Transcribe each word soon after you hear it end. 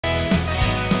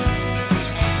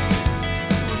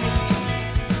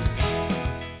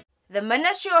The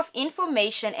Ministry of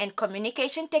Information and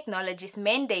Communication Technology's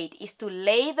mandate is to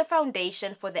lay the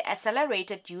foundation for the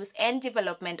accelerated use and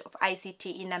development of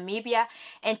ICT in Namibia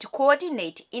and to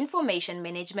coordinate information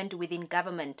management within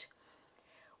government.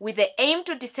 With the aim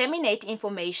to disseminate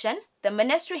information, the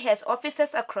ministry has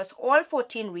offices across all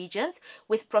 14 regions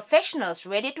with professionals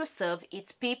ready to serve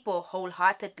its people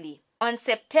wholeheartedly. On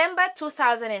September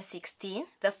 2016,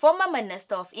 the former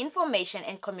Minister of Information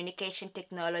and Communication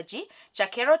Technology,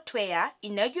 Jakero Tweya,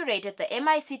 inaugurated the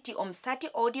MICT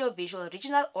Omusati Audiovisual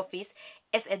Regional Office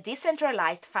as a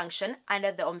decentralized function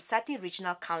under the Omusati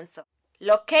Regional Council.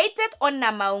 Located on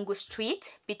Namaungu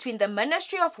Street, between the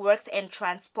Ministry of Works and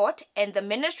Transport and the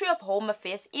Ministry of Home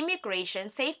Affairs,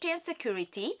 Immigration, Safety and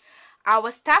Security,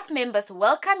 our staff members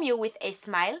welcome you with a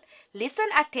smile, listen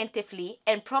attentively,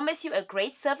 and promise you a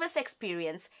great service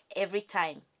experience every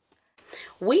time.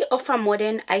 We offer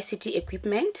modern ICT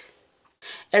equipment,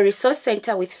 a resource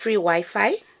center with free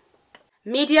Wi-Fi,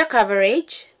 media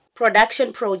coverage,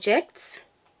 production projects,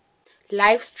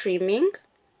 live streaming,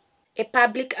 a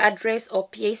public address or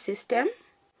PA system,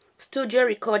 studio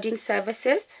recording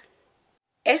services,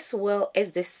 as well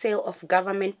as the sale of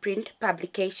government print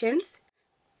publications,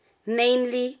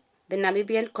 namely the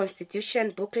Namibian Constitution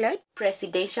booklet,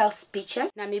 presidential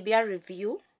speeches, Namibia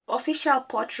Review, official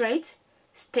portraits,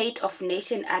 State of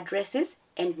Nation addresses,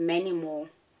 and many more.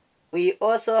 We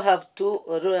also have 2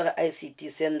 rural ICT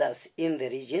centers in the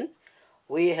region.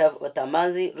 We have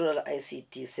Otamazi Rural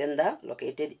ICT Center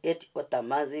located at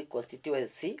Otamazi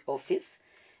Constituency Office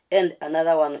and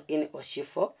another one in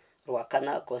Oshifo,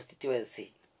 Ruakana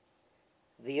Constituency.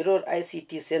 The rural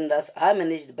ICT centers are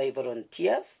managed by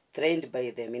volunteers trained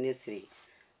by the ministry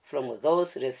from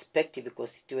those respective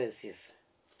constituencies.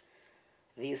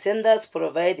 The centers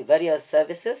provide various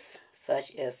services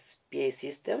such as PA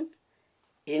system,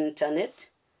 internet,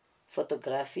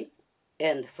 photography,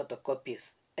 and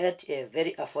photocopies at a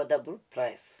very affordable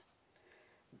price.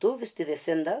 Do visit the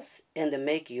centers and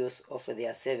make use of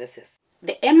their services.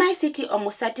 The MICT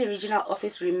Omusati Regional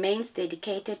Office remains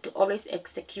dedicated to always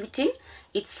executing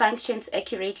its functions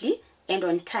accurately and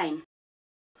on time.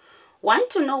 Want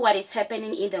to know what is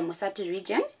happening in the Omusati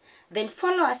region? Then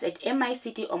follow us at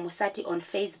MICT Omusati on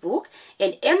Facebook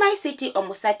and MICT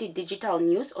Omusati Digital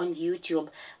News on YouTube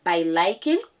by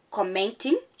liking,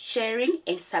 commenting, sharing,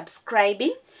 and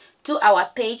subscribing to our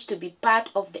page to be part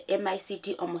of the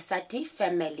MICT Omusati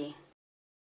family.